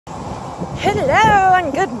Hello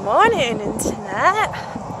and good morning internet.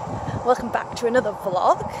 Welcome back to another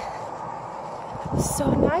vlog. It's so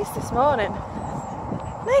nice this morning.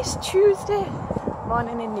 Nice Tuesday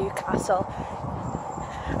morning in Newcastle.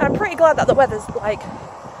 I'm pretty glad that the weather's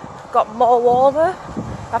got more warmer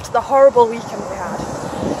after the horrible weekend we had.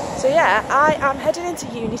 So yeah, I am heading into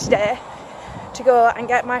uni today to go and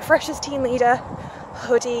get my Freshers Team Leader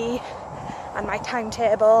hoodie and my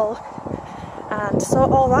timetable and sort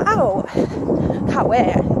all that out. Can't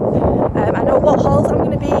wait. I know what halls I'm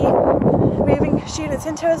going to be moving students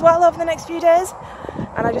into as well over the next few days,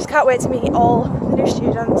 and I just can't wait to meet all the new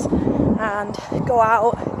students and go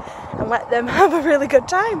out and let them have a really good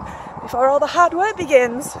time before all the hard work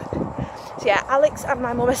begins. So yeah, Alex and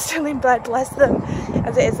my mum are still in bed, bless them,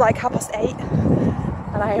 as it is like 8:30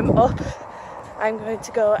 and I am up. I'm going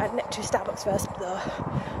to go and nip to Starbucks first though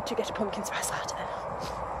to get a pumpkin spice latte.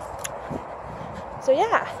 So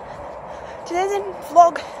yeah, today's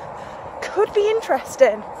vlog could be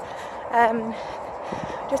interesting.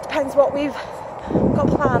 Just depends what we've got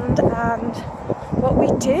planned and what we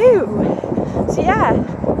do. So yeah,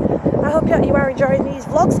 I hope you are enjoying these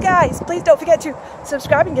vlogs, guys. Please don't forget to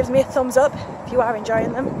subscribe and give me a thumbs up if you are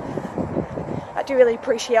enjoying them. I do really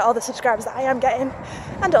appreciate all the subscribers that I am getting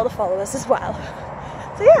and all the followers as well.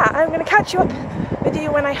 So yeah, I'm going to catch you up with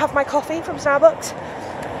you when I have my coffee from Starbucks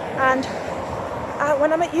and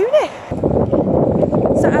when I'm at uni.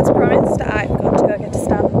 So as promised, I've got to go get to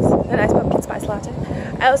Starbucks a nice pumpkin spice latte.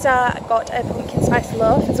 I also got a pumpkin spice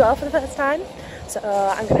loaf as well for the first time, so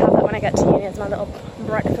I'm going to have that when I get to uni as my little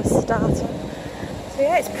breakfast starter. So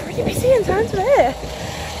yeah, it's pretty busy in town today. I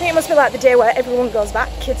think it must be like the day where everyone goes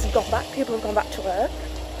back, kids have gone back, people have gone back to work.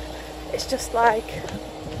 It's just like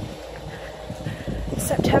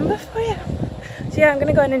September for you. So yeah, I'm going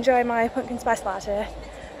to go and enjoy my pumpkin spice latte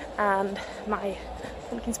and my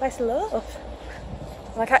pumpkin spice loaf.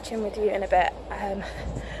 I'll catch in with you in a bit. I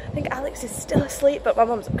think Alex is still asleep, but my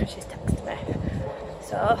mum's up because she's texted me.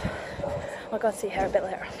 So I'll go and see her a bit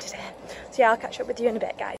later on today. So yeah, I'll catch up with you in a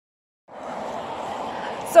bit, guys.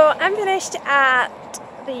 So I'm finished at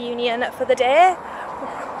the union for the day.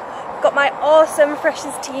 Got my awesome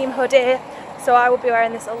Freshers Team hoodie, so I will be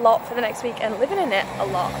wearing this a lot for the next week and living in it a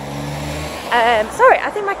lot. Sorry,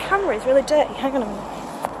 I think my camera is really dirty. Hang on a minute.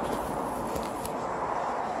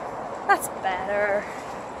 That's better.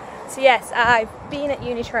 So yes, I've been at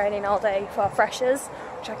uni training all day for Freshers,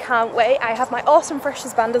 which I can't wait. I have my awesome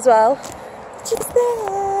Freshers band as well, which is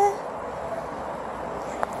there.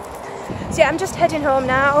 So yeah, I'm just heading home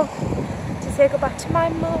now to say goodbye to my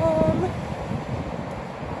mum.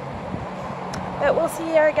 But we'll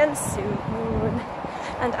see her again soon.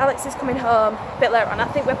 And Alex is coming home a bit later on. I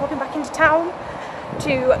think we're popping back into town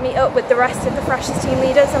to meet up with the rest of the Freshers Team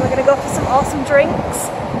leaders, and we're going to go for some awesome drinks.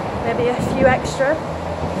 Maybe a few extra.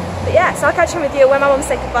 But yeah, so I'll catch in with you when my mum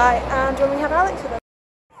says goodbye and when we have Alex with us.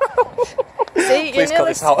 See, you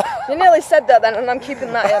nearly said that then, and I'm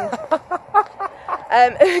keeping that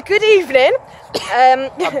in. Good evening.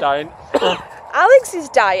 I'm dying. Alex is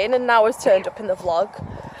dying and now has turned up in the vlog.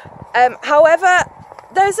 However,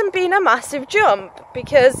 there hasn't been a massive jump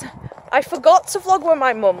because I forgot to vlog when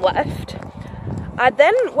my mum left. I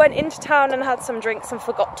then went into town and had some drinks and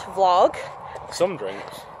forgot to vlog. Some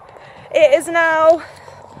drinks? It is now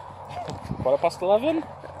 11:15?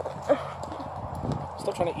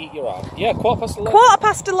 Stop trying to eat your arm. Yeah, 11:15.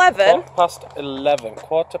 11:15? 11:15.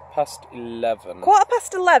 11:15.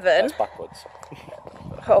 11:15? That's backwards.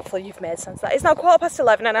 Hopefully you've made sense of that. It's now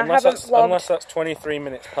 11:15 and I haven't vlogged. Unless that's 23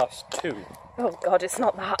 minutes past 2. Oh god, it's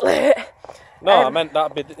not that late. No, I meant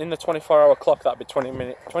that'd be in the 24-hour clock. That'd be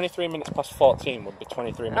 23 minutes past 14 would be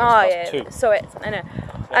 23 minutes past 2. So it's, I know.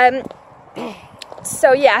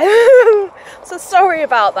 So yeah, so sorry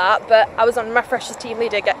about that, but I was on my Freshers Team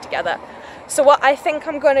Leader get together. So what I think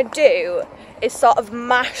I'm going to do is sort of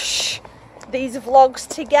mash these vlogs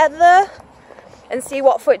together and see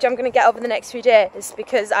what footage I'm going to get over the next few days,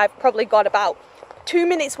 because I've probably got about 2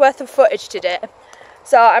 minutes worth of footage today.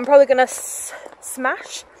 So I'm probably going to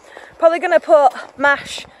probably going to put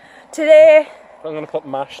mash today. I'm going to put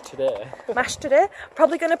mash today. Mash today.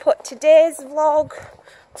 Probably going to put today's vlog,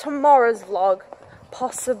 tomorrow's vlog,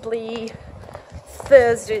 possibly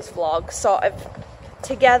Thursday's vlog sort of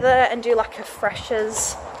together and do like a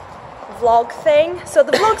Freshers vlog thing. So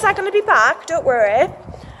the vlogs are going to be back, don't worry,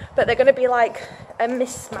 but they're going to be like a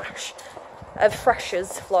mismatch of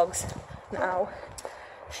Freshers vlogs now.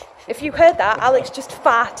 If you heard that, Alex just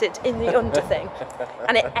farted in the under thing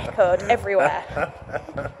and it echoed everywhere.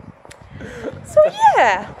 So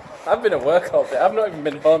yeah, I've been at work all day. I've not even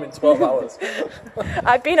been home in 12 hours.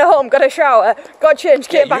 I've been at home, got a shower, got changed,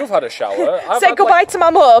 came back. You've had a shower. Said goodbye to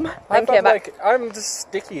my mum, and came back. I'm just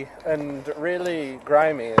sticky and really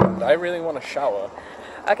grimy, and I really want a shower.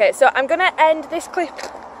 Okay, so I'm gonna end this clip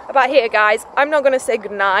about here, guys. I'm not gonna say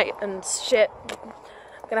goodnight and shit.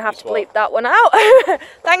 I'm gonna have to bleep that one out.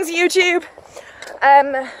 Thanks, YouTube.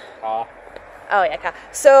 Oh yeah, okay.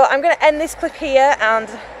 So I'm going to end this clip here and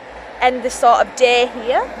end this sort of day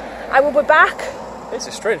here. I will be back. This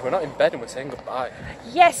is strange. We're not in bed and we're saying goodbye.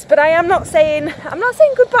 Yes, but I'm not saying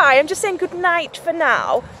goodbye. I'm just saying good night for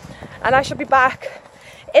now. And I shall be back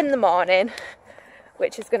in the morning,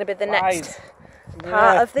 which is going to be the next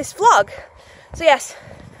part of this vlog. So yes,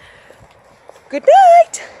 good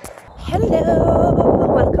night. Hello,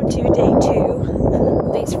 welcome to day 2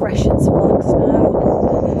 of these Freshers vlogs now.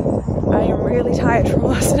 I am really tired from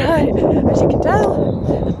last night, as you can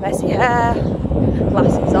tell. Messy hair,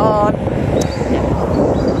 glasses on. Yeah.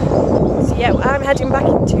 So yeah, I'm heading back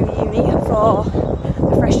into uni for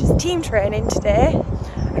the Freshers team training today.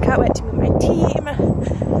 I can't wait to meet my team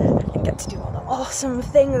and get to do all the awesome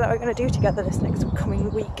things that we're going to do together this next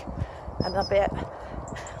coming week and a bit.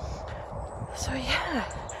 So yeah,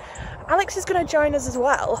 Alex is going to join us as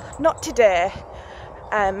well. Not today,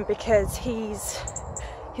 because he's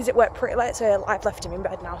at work pretty late, so I've left him in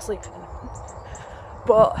bed now sleeping.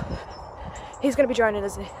 But he's going to be joining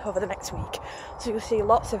us over the next week, so you'll see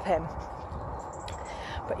lots of him.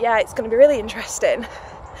 But yeah, it's going to be really interesting.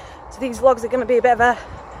 So these vlogs are going to be a bit of a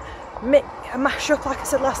mash-up, like I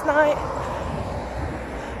said last night.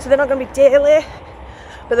 So they're not going to be daily,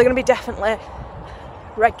 but they're going to be definitely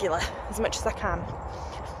regular, as much as I can.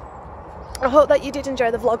 I hope that you did enjoy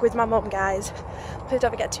the vlog with my mum, guys. Please don't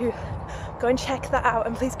forget to go and check that out,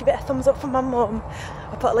 and please give it a thumbs up for my mum.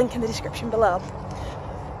 I'll put a link in the description below.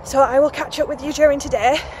 So I will catch up with you during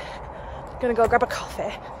today. I'm gonna go grab a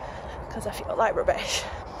coffee because I feel like rubbish.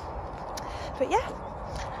 But yeah,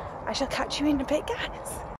 I shall catch you in a bit,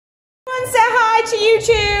 guys. Everyone say hi to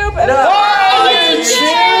YouTube. Hi,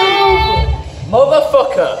 YouTube!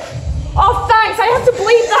 Motherfucker! Oh, thanks, I have to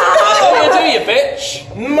bleep that. What do you do, you bitch?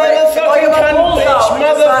 Motherfucking cunt, bitch,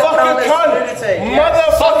 motherfucking cunt,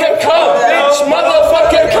 motherfucking cunt, bitch,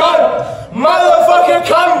 motherfucking cunt, motherfucking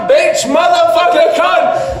cunt, bitch, motherfucking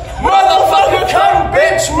cunt, motherfucking cunt,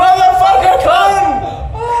 bitch, motherfucking cunt.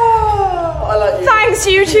 I like you. Thanks,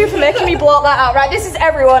 YouTube, for making me blot that out. Right, this is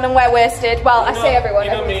everyone, and we're wasted. Well, I say everyone.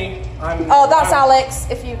 You know me. Oh, that's Alex.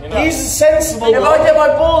 If you. He's sensible. If I get my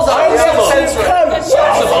balls out, I'm sensible.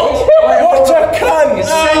 Sensible. What a cunt!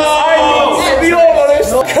 To be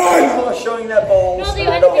honest, cunt. showing their balls.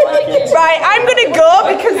 Right, I'm gonna go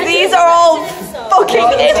because these are all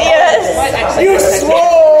fucking idiots. You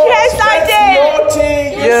swore. Yes, I did.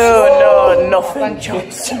 Naughty. You know nothing,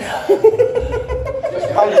 Johnson.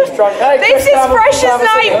 I'm just trying. Hey, This is Freshers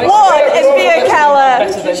Night 1 in Via Keller,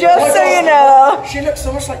 just so you know. She looks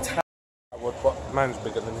so much like. Mine's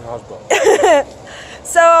bigger than yours, but.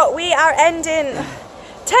 So we are ending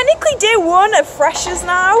technically day 1 of Freshers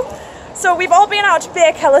now. So we've all been out to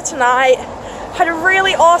Via Keller tonight. Had a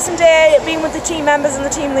really awesome day being with the team members and the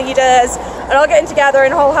team leaders and all getting together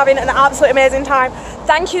and all having an absolutely amazing time.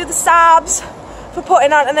 Thank you, the Sabs, for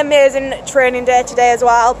putting on an amazing training day today as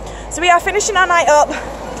well. So we are finishing our night up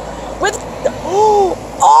with... Oh!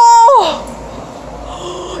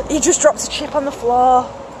 He just dropped a chip on the floor.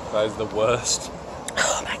 That is the worst.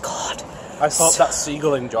 Oh my god. I thought that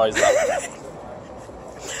seagull enjoys that.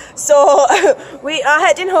 So we are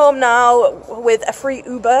heading home now with a free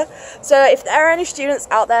Uber. So if there are any students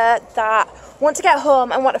out there that want to get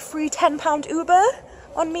home and want a free £10 Uber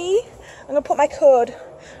on me, I'm going to put my code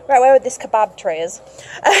right where this kebab tray is.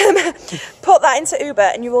 Put that into Uber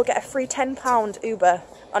and you will get a free £10 Uber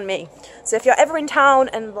on me. So if you're ever in town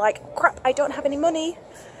and like, crap, I don't have any money,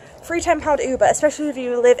 free £10 Uber, especially if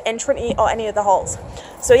you live in Trinity or any of the halls.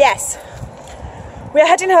 So yes. We are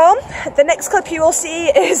heading home. The next clip you will see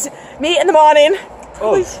is me in the morning.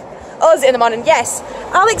 Us in the morning, yes.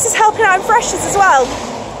 Alex is helping out in Freshers as well.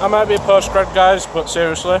 I might be a postgrad, guys, but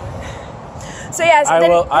seriously. So yes,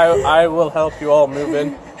 I will help you all move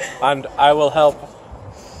in, and I will help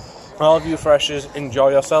all of you freshers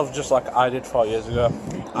enjoy yourselves just like I did 4 years ago.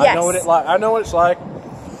 Yes. I know what it's like. I know what it's like.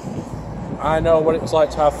 I know what it's like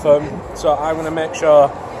to have fun. So I'm going to make sure,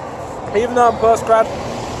 even though I'm postgrad,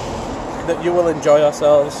 that you will enjoy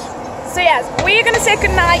yourselves. So yes, we are going to say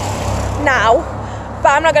goodnight now, but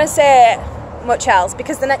I'm not going to say much else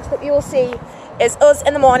because the next clip you will see is us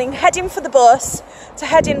in the morning heading for the bus to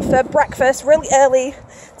head in for breakfast really early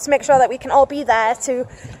to make sure that we can all be there to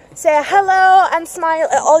say hello and smile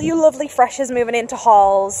at all you lovely freshers moving into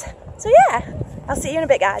halls. So yeah, I'll see you in a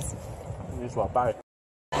bit, guys. Bye.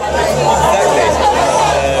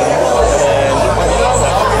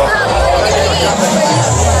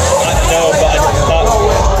 No, but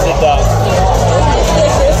I did that.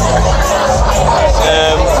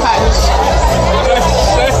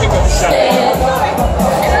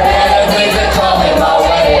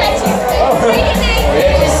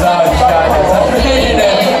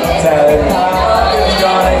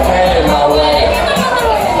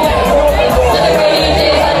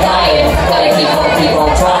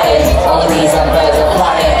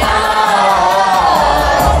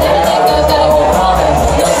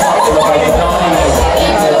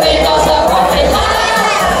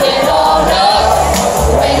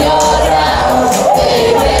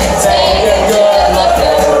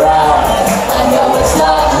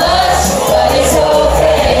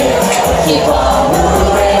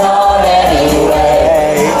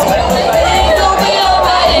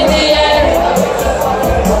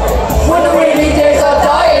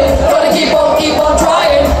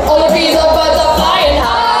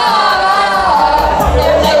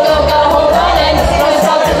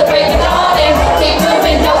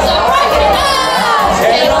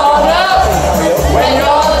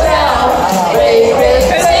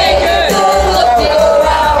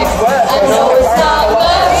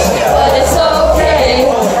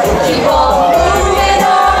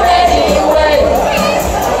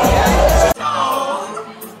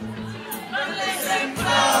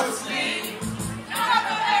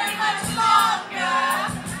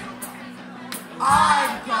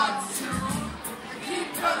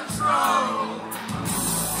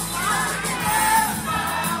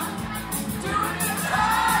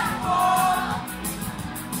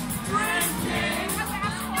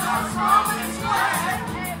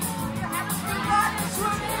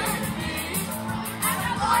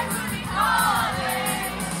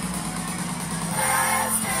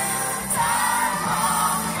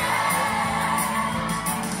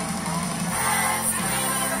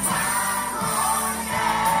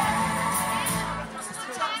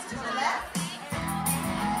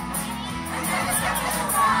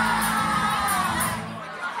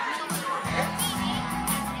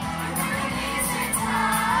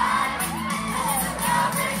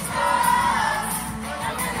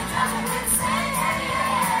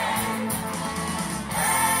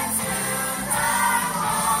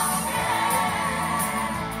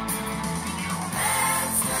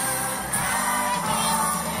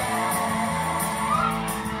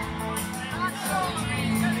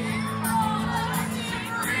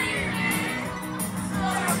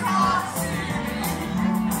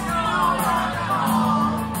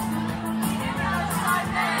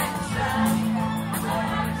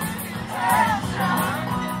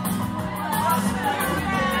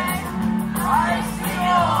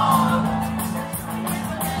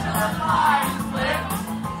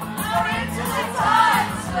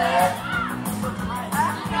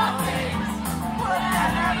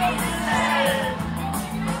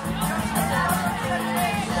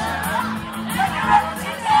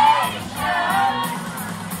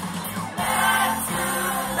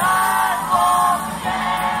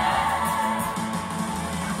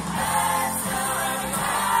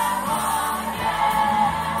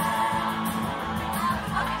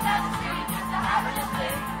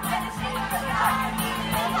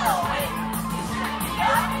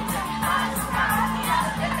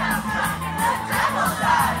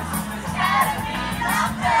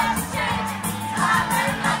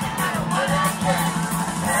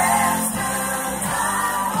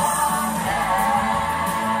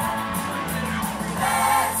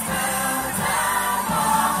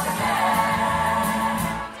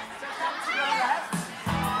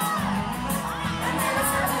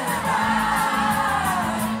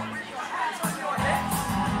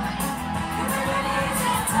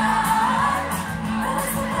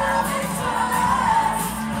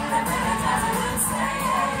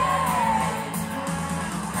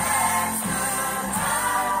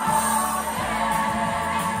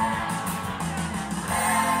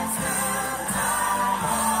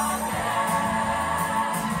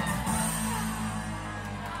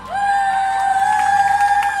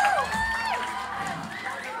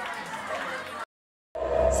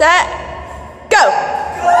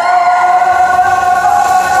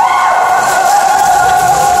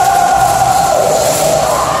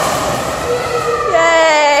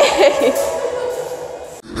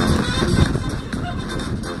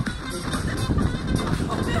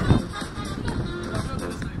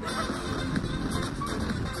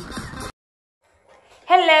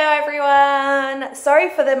 Hello everyone! Sorry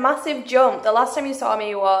for the massive jump. The last time you saw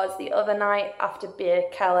me was the other night after Beer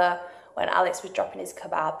Keller when Alex was dropping his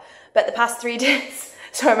kebab. But the past 3 days,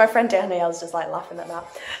 sorry my friend Danielle's just like laughing at that.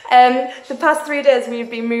 The past 3 days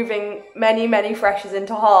we've been moving many freshers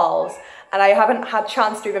into halls and I haven't had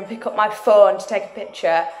chance to even pick up my phone to take a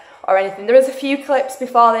picture or anything. There was a few clips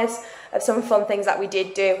before this of some fun things that we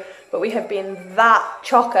did do, but we have been that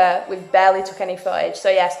chocker, we've barely took any footage. So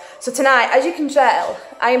yes, so tonight, as you can tell,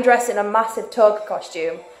 I am dressed in a massive tug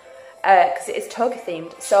costume, because it is tug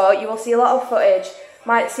themed. So you will see a lot of footage,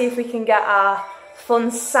 might see if we can get our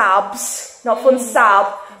fun sabs, not fun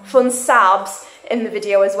sab, fun sabs in the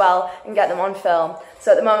video as well, and get them on film.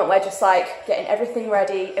 So at the moment we're just like getting everything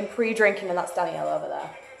ready and pre-drinking, and that's Danielle over there.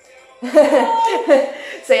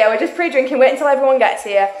 So yeah, we're just pre-drinking, wait until everyone gets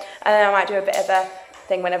here, and then I might do a bit of a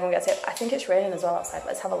thing when everyone gets here. I think it's raining as well outside.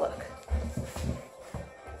 Let's have a look.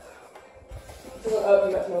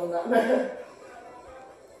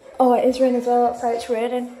 Oh, it is raining as well outside. It's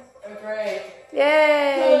raining. Oh, great.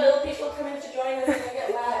 Yay! No little people coming to join us and get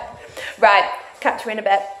wet. Right, catch you in a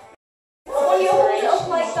bit. When you hold it up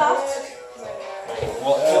like that.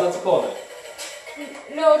 What's the corner?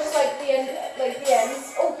 No, just like the end, like the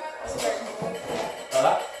ends. Oh, Like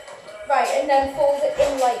that? right, and then fold it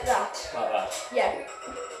in like that. Like that. Yeah.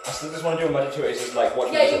 I still just want to do a magic trick, it's just like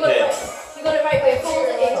watching Yeah, it you got it appear. right. You got it right way.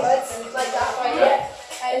 Fold it inwards like that, right? Yeah.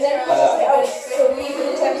 And then fold it out. So we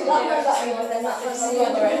would attempt to do that way, and then that was the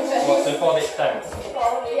other end. What, so fold it down?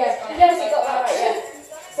 Yeah. Yes, you got that right. Yeah.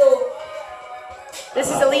 So. This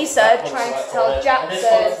is Elisa trying to tell And this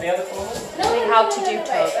one is Jackson the other corner? how to do tug.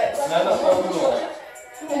 No, that's not cool.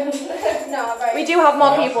 No, right. We do have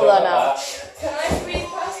more people though now. Can I squeeze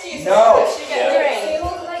past you? No. So you get the ring? So you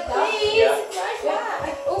hold it like that. Please.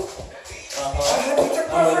 Yeah. Oh.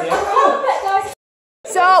 Uh-huh.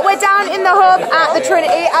 So we're down in the hub at the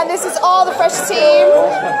Trinity, and this is all the fresh team.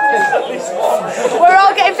 We're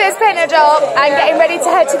all getting face painted up and getting ready to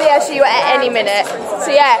head to the SU at any minute.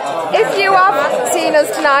 So yeah, if you have seen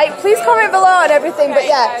us tonight, please comment below and everything. But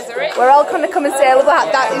yeah, we're all going to come and say hello.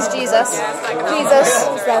 That is Jesus. Jesus.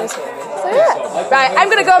 So yeah, right. I'm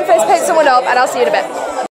gonna go and face paint someone up, and I'll see you in a bit.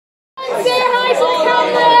 Say hi to the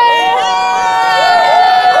camera.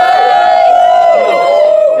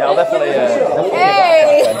 Yeah, I'll definitely. Hey!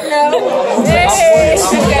 No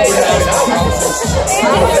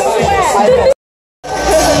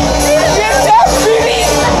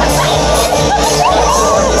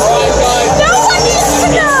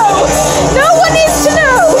one needs to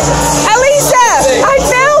know! Elisa! I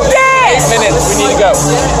filmed it! 8 minutes, we need to go.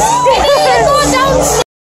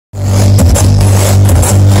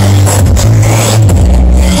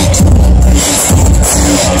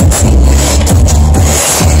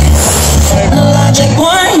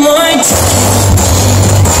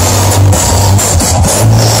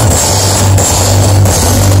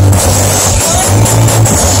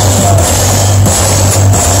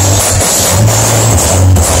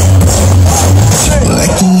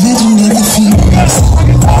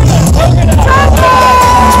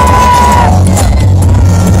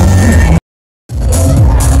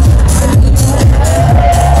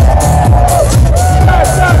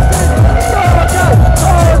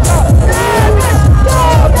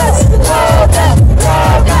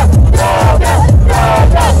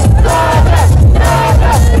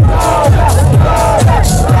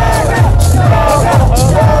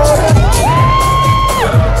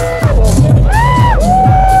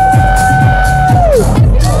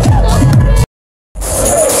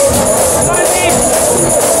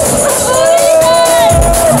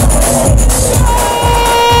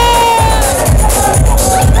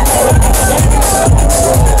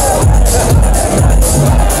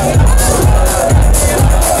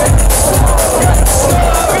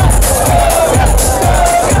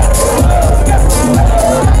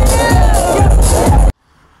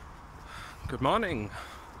 Good morning.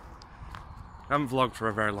 I haven't vlogged for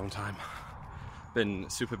a very long time. Been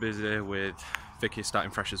super busy with Vicky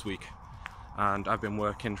starting Freshers Week, and I've been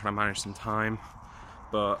working trying to manage some time.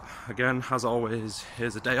 But again, as always,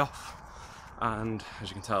 here's a day off, and as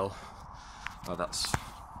you can tell, that's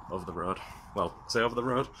over the road. Well, say over the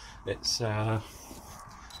road. It's our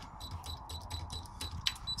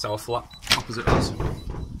flat opposite us.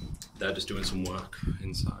 They're just doing some work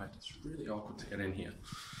inside. It's really awkward to get in here.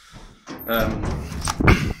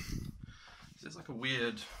 It's like a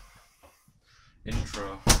weird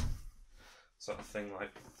intro sort of thing,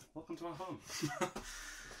 like, welcome to our home.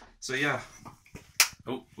 So yeah,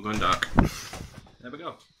 oh, we're going dark. There we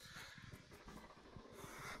go.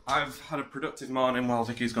 I've had a productive morning while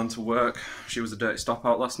Vicky's gone to work. She was a dirty stop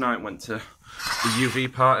out last night, went to the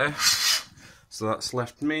UV party. So that's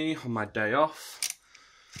left me on my day off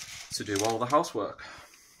to do all the housework.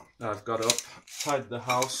 I've got up, tidied the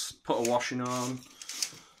house, put a washing on,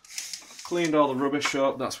 cleaned all the rubbish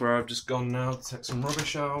up. That's where I've just gone now to take some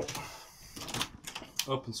rubbish out.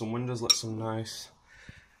 Open some windows, let some nice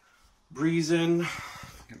breeze in.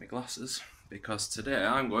 Get my glasses, because today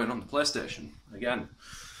I'm going on the PlayStation again.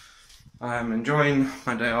 I'm enjoying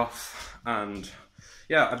my day off, and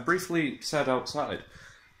yeah, I briefly said outside.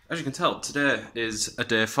 As you can tell, today is a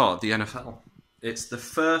day for the NFL. It's the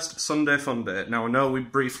first Sunday fun day. Now I know we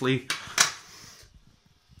briefly,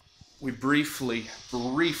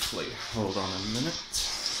 hold on a minute.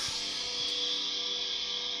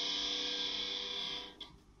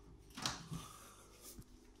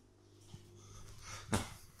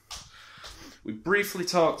 We briefly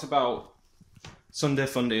talked about Sunday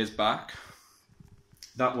Fun Day is back.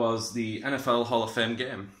 That was the NFL Hall of Fame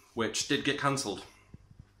game, which did get cancelled.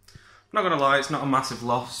 I'm not gonna lie, it's not a massive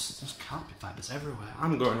loss. There's carpet fibers everywhere.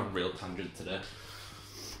 I'm going on a real tangent today.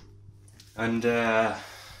 And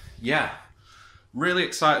yeah, really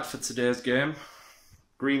excited for today's game.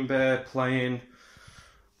 Green Bay playing.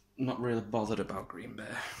 Not really bothered about Green Bay.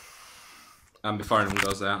 And before anyone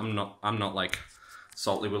goes there, I'm not like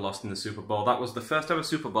salty we lost in the Super Bowl. That was the first ever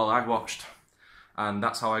Super Bowl I'd watched, and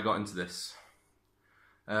that's how I got into this.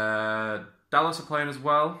 Dallas are playing as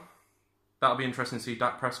well. That'll be interesting to see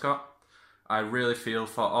Dak Prescott. I really feel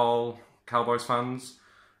for all Cowboys fans.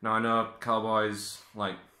 Now I know Cowboys,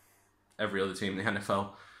 like every other team in the NFL,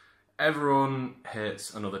 everyone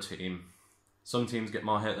hates another team. Some teams get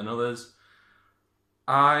more hate than others.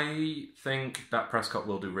 I think Dak Prescott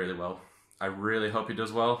will do really well. I really hope he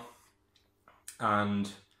does well.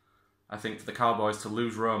 And I think for the Cowboys to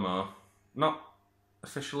lose Romo, not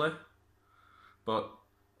officially, but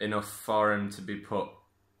enough for him to be put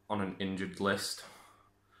on an injured list,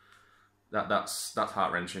 that's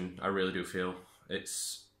heart-wrenching. I really do feel it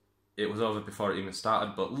was over before it even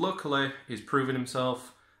started, but luckily he's proven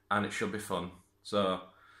himself and it should be fun. So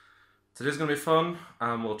today's going to be fun,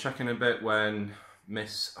 and we'll check in a bit when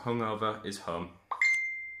Miss Hungover is home.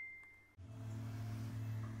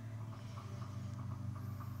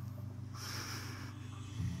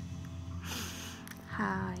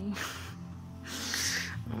 Hi.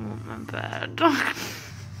 Oh, my bed.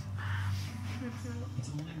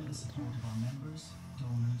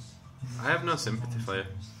 I have no sympathy for you.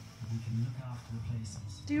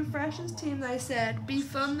 Do Fresh's team, they said. Be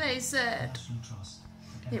fun, they said.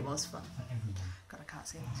 It was fun. God, I can't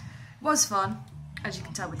see it. It was fun, as you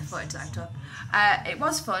can tell with the footage that I took. It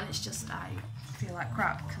was fun, it's just I feel like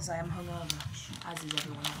crap because I am hungover, as is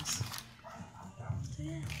everyone else. So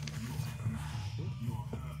yeah.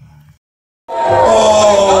 We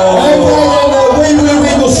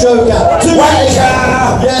must go down.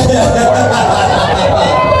 Wanker!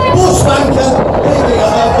 Bush wanker! Here we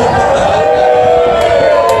are.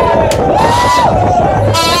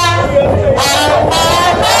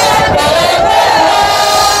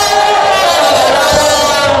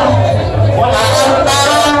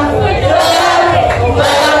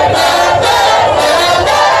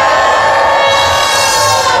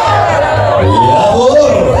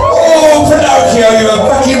 You were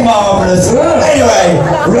fucking marvellous. Anyway,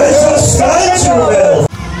 let's start.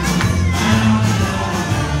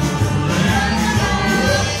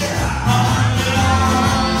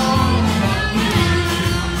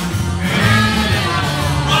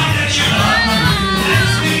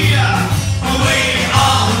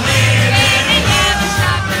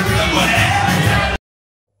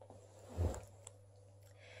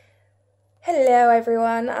 Hello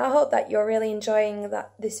everyone, I hope that you're really enjoying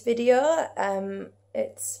this video.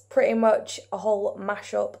 It's pretty much a whole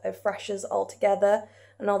mashup of freshers all together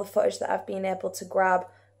and all the footage that I've been able to grab,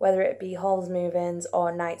 whether it be halls move-ins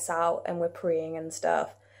or nights out and we're preeing and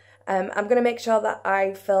stuff. I'm going to make sure that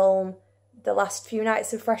I film the last few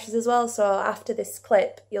nights of freshers as well, so after this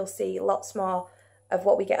clip you'll see lots more of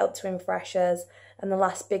what we get up to in freshers and the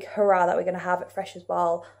last big hurrah that we're going to have at Freshers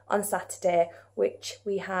Ball on Saturday, which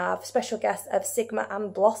we have special guests of Sigma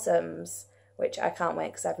and Blossoms, which I can't wait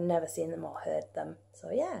because I've never seen them or heard them.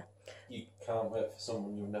 So yeah. You can't wait for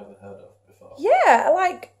someone you've never heard of before. Yeah,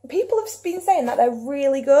 like people have been saying that they're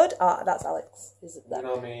really good. Oh, that's Alex. Is it that? You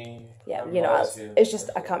know me. Yeah, you know Alex. It's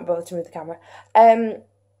just I can't bother to move the camera.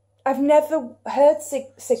 I've never heard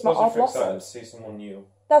Sigma or Blossoms. To see someone new.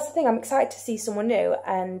 That's the thing. I'm excited to see someone new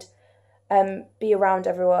and be around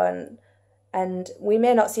everyone. And we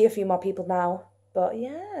may not see a few more people now, but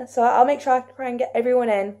yeah. So I'll make sure I try and get everyone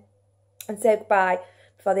in and say goodbye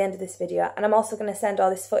before the end of this video. And I'm also going to send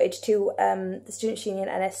all this footage to the Students' Union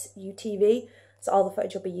NSU TV. So all the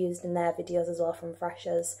footage will be used in their videos as well from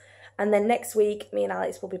Freshers. And then next week, me and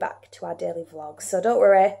Alex will be back to our daily vlogs. So don't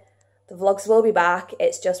worry, the vlogs will be back.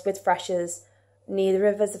 It's just with Freshers. Neither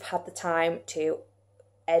of us have had the time to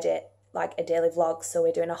edit like a daily vlog. So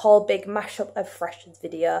we're doing a whole big mashup of Freshers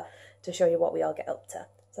video to show you what we all get up to.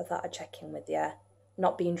 So I thought I'd check in with you,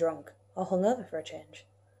 not being drunk or hungover for a change.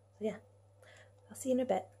 So yeah, I'll see you in a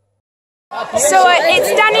bit. So it's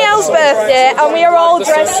Danielle's birthday and we are all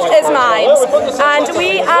dressed as mimes, and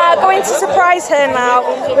we are going to surprise her now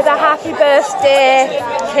with a happy birthday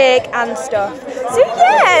cake and stuff. So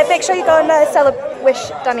yeah, make sure you go and wish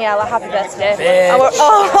Danielle a happy birthday.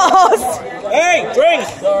 Hey, drink!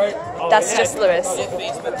 That's just Lewis.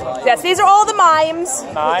 Yes, these are all the mimes.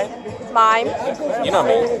 Mime. You know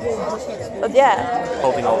me. But yeah.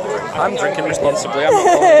 Holding all the drink. I'm drinking responsibly. I'm not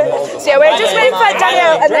holding all the So yeah, we're just waiting for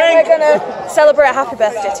Danielle and then we're going to celebrate a happy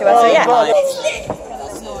birthday to her. So yeah.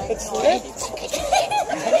 It's lit.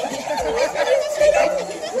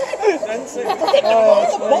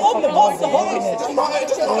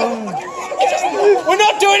 We're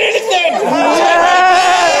not doing anything!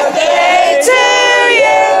 Birthday to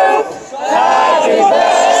you! Happy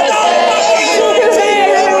birthday to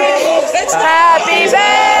you! Happy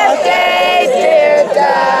birthday, dear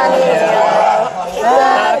Danielle!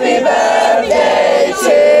 Happy birthday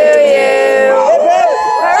to you!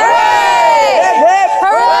 Hooray!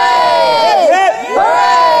 Hooray!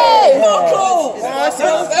 Hooray!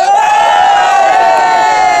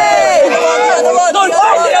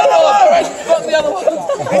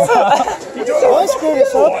 Don't screw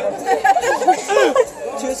this up.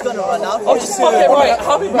 Two's gonna run out. Oh, just fuck it right.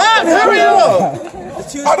 Man, hurry up! The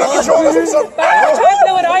two's gone.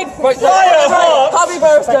 Happy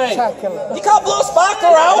birthday! You can't blow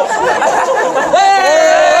sparkler out!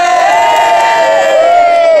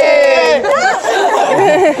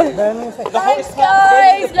 Thanks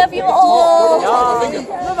guys, love you all.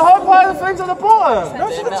 No, the whole pile of things on the bottom! Go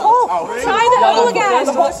to the top! Try the hole again.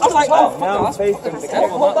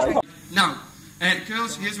 Now,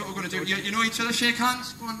 girls, here's what we're going to do. You know each other, shake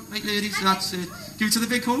hands. Go on, like ladies, that's it. Give each other a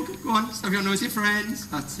big hug. Go on, so everyone knows your friends.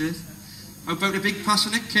 That's it. How about a big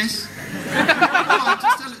passionate kiss? Go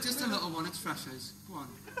on, just a little one, it's Freshers. Go on.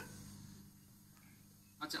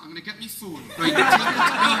 That's it, I'm going to get my phone. Right,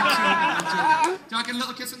 do I get a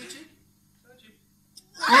little kiss on the cheek?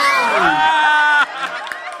 Oh!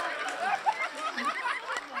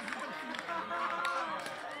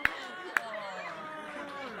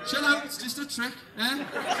 Chill out, it's just a trick, eh?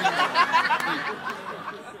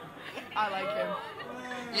 I like him.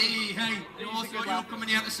 Hey, you all thought you were coming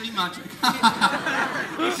here to see magic.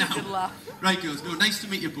 Laugh. Right, girls, no, nice to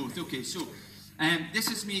meet you both. Okay, so, this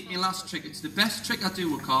is my last trick. It's the best trick I do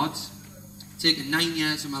with cards. It's taken 9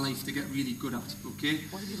 years of my life to get really good at, okay?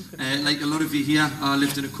 Like a lot of you here, I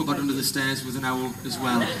lived in a cupboard under the stairs with an owl as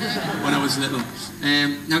well when I was little.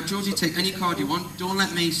 Now, Georgie, take any card you want. Don't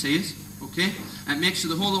let me see it, okay? And make sure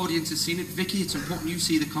the whole audience has seen it. Vicky, it's important you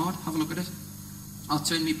see the card. Have a look at it. I'll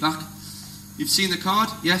turn me back. You've seen the card?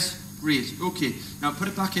 Yes? Great. Okay. Now put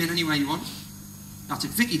it back in anywhere you want. That's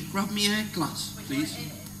it. Vicky, grab me a glass, please.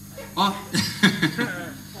 Oh.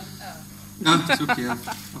 No, it's okay. I've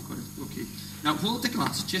got it. Okay. Now hold the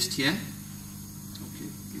glass just here. Okay,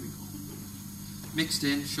 here we go. Mixed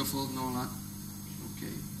in, shuffled and all that.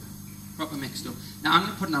 Okay. Proper mixed up. Now I'm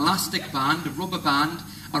going to put an elastic band, a rubber band,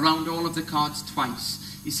 around all of the cards twice.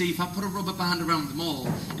 You see, if I put a rubber band around them all,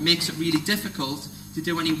 it makes it really difficult to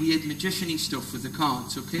do any weird magician-y stuff with the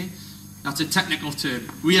cards, okay? That's a technical term.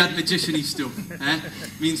 Weird magician-y stuff.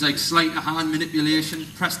 Means like sleight of hand manipulation,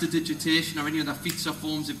 prestidigitation, or any other feats or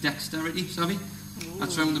forms of dexterity, savvy?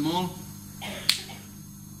 That's round them all.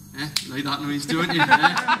 You like that noise, don't you?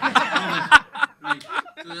 Right.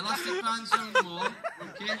 So the elastic band's round them all,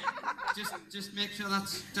 okay? Just make sure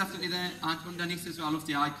that's definitely there and underneath as well. I love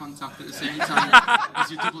the eye contact at the same time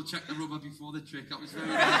as you double check the rubber before the trick. That was very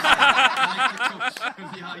nice. I like the touch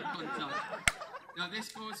of the eye contact. Now this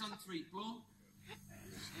goes on 3. Blow.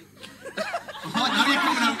 Oh, now you're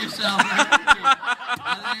coming out yourself. Right? Okay.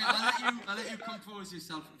 I'll let you compose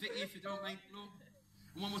yourself. Vicky, if you don't mind, blow.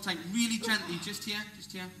 And one more time, really gently, just here,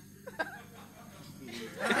 just here.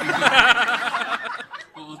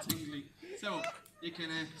 All tingly. So, you can,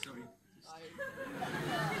 sorry.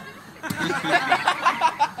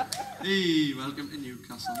 Hey, welcome to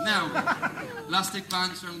Newcastle. Now, elastic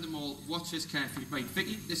bands around them all. Watch this carefully. Right,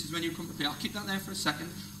 Vicky, this is when you come to play. I'll keep that there for a second.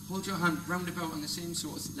 Hold your hand round about on the same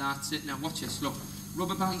sort of... That's it. Now, watch this. Look,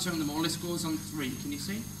 rubber bands around them all. This goes on 3. Can you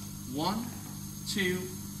see? 1, 2,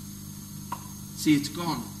 See, it's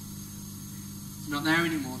gone. It's not there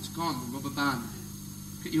anymore, it's gone, the rubber band.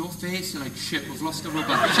 Look at your face, you're like, shit, we've lost the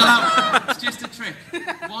rubber. Chill out, it's just a trick.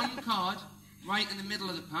 One card right in the middle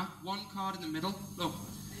of the pack, one card in the middle, look,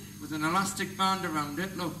 with an elastic band around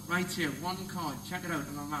it, look, right here, one card, check it out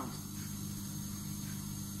in my mouth.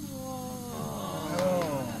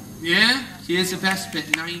 Yeah? Here's the best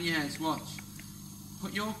bit, 9 years, watch.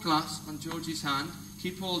 Put your glass on Georgie's hand,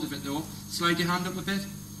 keep hold of it though, slide your hand up a bit.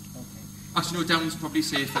 Okay. Actually no, down's probably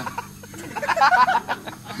safer.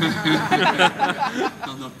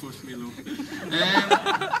 I'll not push me low.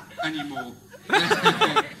 Anymore.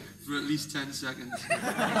 For at least 10 seconds.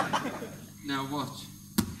 Now watch.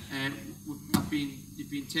 You've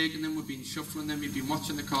been taking them, we've been shuffling them, you've been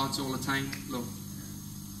watching the cards all the time. Look.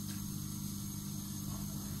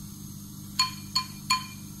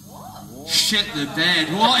 Shit the bed.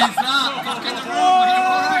 What is that? Fuck in the room. Are you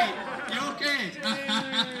alright? You okay?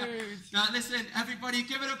 Now listen, everybody,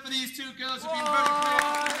 give it up for these two girls who've been very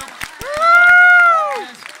brave.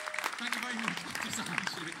 Yes. Thank you very much.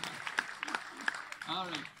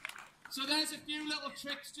 Alright. So there's a few little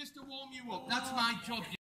tricks just to warm you up. That's my job.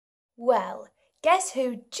 Well, guess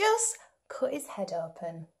who just cut his head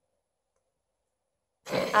open?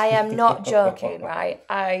 I am not joking, right?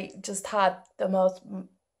 I just had the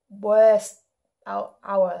worst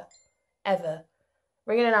hour ever.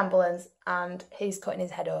 Ringing an ambulance and he's cutting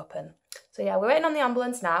his head open. So yeah, we're waiting on the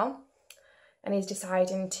ambulance now and he's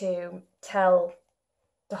deciding to tell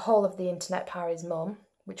the whole of the internet power his mum,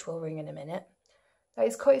 which we'll ring in a minute, that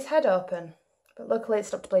he's cut his head open. But luckily it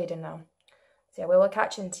stopped bleeding now. So yeah, we will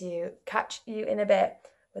catch you in a bit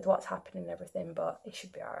with what's happening and everything, but it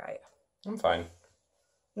should be alright. I'm fine.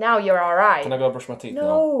 Now you're alright. Can I go brush my teeth now?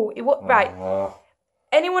 No, right.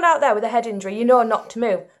 Anyone out there with a head injury, you know not to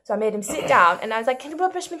move. So I made him sit down and I was like, can I go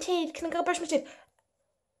brush my teeth? Can I go brush my teeth?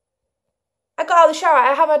 I got out of the shower.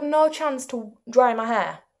 I have had no chance to dry my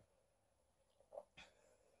hair.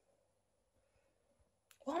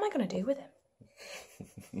 What am I going to do with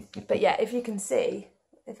him? But yeah, if you can see,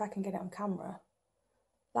 if I can get it on camera,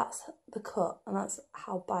 that's the cut and that's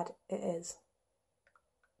how bad it is.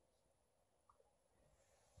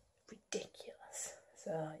 Ridiculous.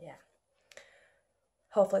 So yeah.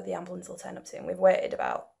 Hopefully the ambulance will turn up soon. We've waited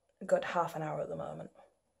about a good half an hour at the moment.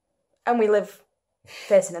 And we live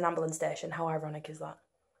facing an ambulance station. How ironic is that?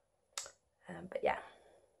 But yeah.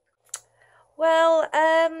 Well,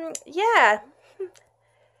 yeah.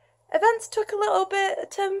 Events took a little bit of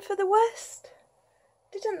turn for the worst,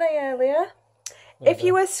 didn't they, earlier? Okay. If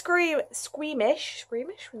you were squeamish,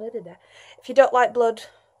 if you don't like blood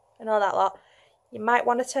and all that lot, you might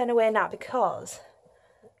want to turn away now because...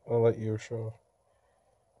 I'll let you show.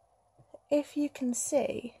 If you can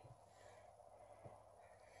see,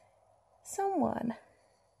 someone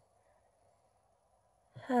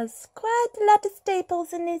has quite a lot of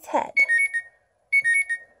staples in his head.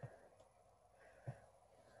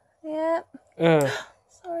 Yeah.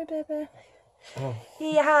 Sorry, baby. Oh.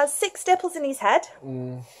 He has 6 staples in his head.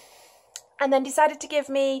 And then decided to give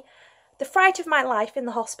me the fright of my life in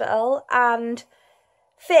the hospital and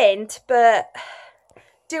faint, but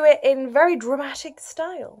do it in very dramatic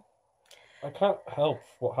style. I can't help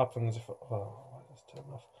what happens if... let's turn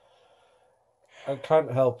off. I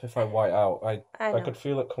can't help if I white out. I could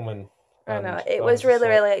feel it coming. I know. It was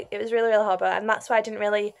really horrible, and that's why I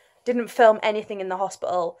didn't film anything in the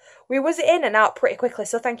hospital. We was in and out pretty quickly,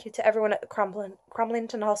 so thank you to everyone at the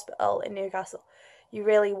Cramlington Hospital in Newcastle. You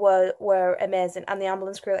really were amazing, and the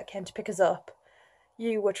ambulance crew that came to pick us up.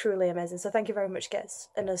 You were truly amazing, so thank you very much, guys.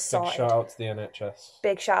 And us sorted. Big shout out to the NHS.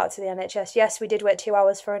 Big shout out to the NHS. Yes, we did wait 2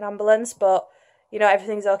 hours for an ambulance, but you know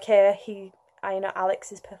everything's okay. I know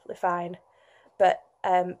Alex is perfectly fine, but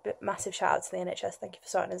massive shout out to the NHS. Thank you for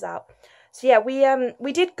sorting us out. So yeah,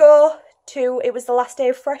 we did go to. It was the last day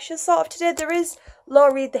of Freshers sort of today. There is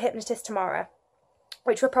Laura Reed the hypnotist tomorrow,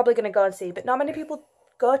 which we're probably going to go and see, but not many people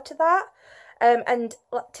go to that. And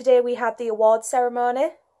today we had the awards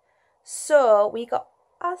ceremony. So we got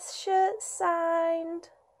our shirt signed.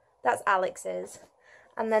 That's Alex's.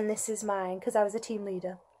 And then this is mine, because I was a team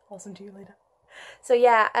leader. Awesome team leader. So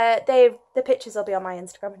yeah, the pictures will be on my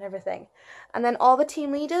Instagram and everything. And then all the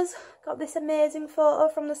team leaders got this amazing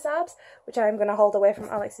photo from the Sabs, which I'm going to hold away from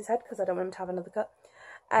Alex's head, because I don't want him to have another cut.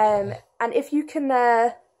 And if you can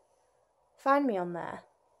find me on there,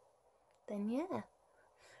 then yeah.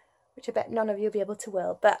 Which I bet none of you will be able to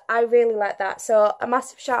will. But I really like that. So a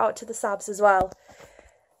massive shout out to the Sabs as well.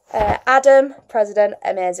 Adam, President,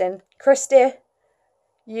 amazing. Christy,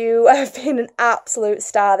 you have been an absolute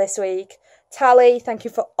star this week. Tally, thank you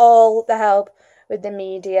for all the help with the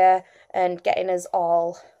media and getting us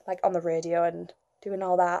all like on the radio and doing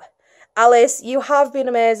all that. Alice, you have been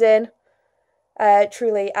amazing,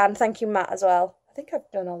 truly, and thank you, Matt, as well. I think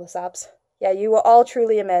I've done all the subs. Yeah, you were all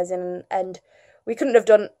truly amazing, and we couldn't have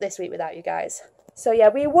done this week without you guys. So yeah,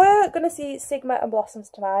 we were going to see Sigma and Blossoms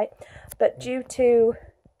tonight, but due to...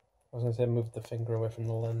 I was going to say move the finger away from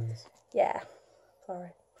the lens. Yeah, sorry.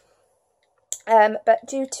 But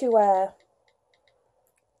due to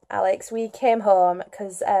Alex, we came home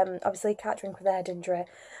because obviously can't drink with a head injury,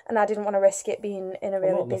 and I didn't want to risk it being in a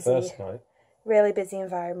really busy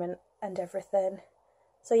environment and everything.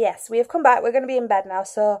 So yes, we have come back. We're going to be in bed now,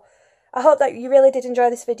 so I hope that you really did enjoy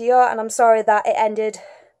this video, and I'm sorry that it ended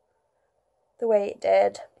the way it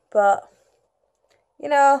did, but you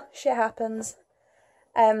know, shit happens.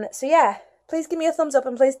 So yeah, please give me a thumbs up,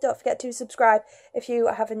 and please don't forget to subscribe if you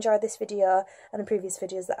have enjoyed this video and the previous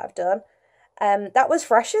videos that I've done. That was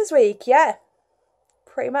Freshers Week, yeah,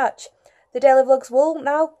 pretty much. The daily vlogs will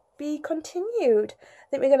now be continued. I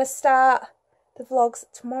think we're going to start the vlogs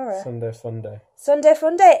tomorrow. Sunday Fun Day. Sunday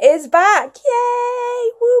Fun Day is back,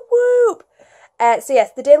 yay, whoop whoop. So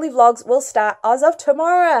yes, the daily vlogs will start as of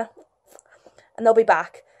tomorrow, and they'll be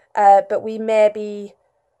back, but we may be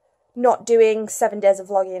not doing 7 days of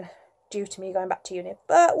vlogging due to me going back to uni,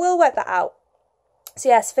 but we'll work that out. So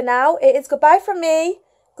yes, for now, it is goodbye from me.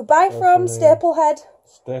 Goodbye from Staplehead.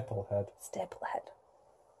 Staplehead. Staplehead.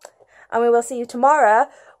 And we will see you tomorrow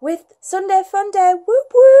with Sunday Fun Day.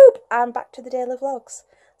 Whoop whoop. And back to the daily vlogs.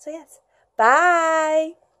 So yes,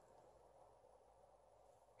 bye.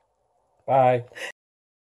 Bye.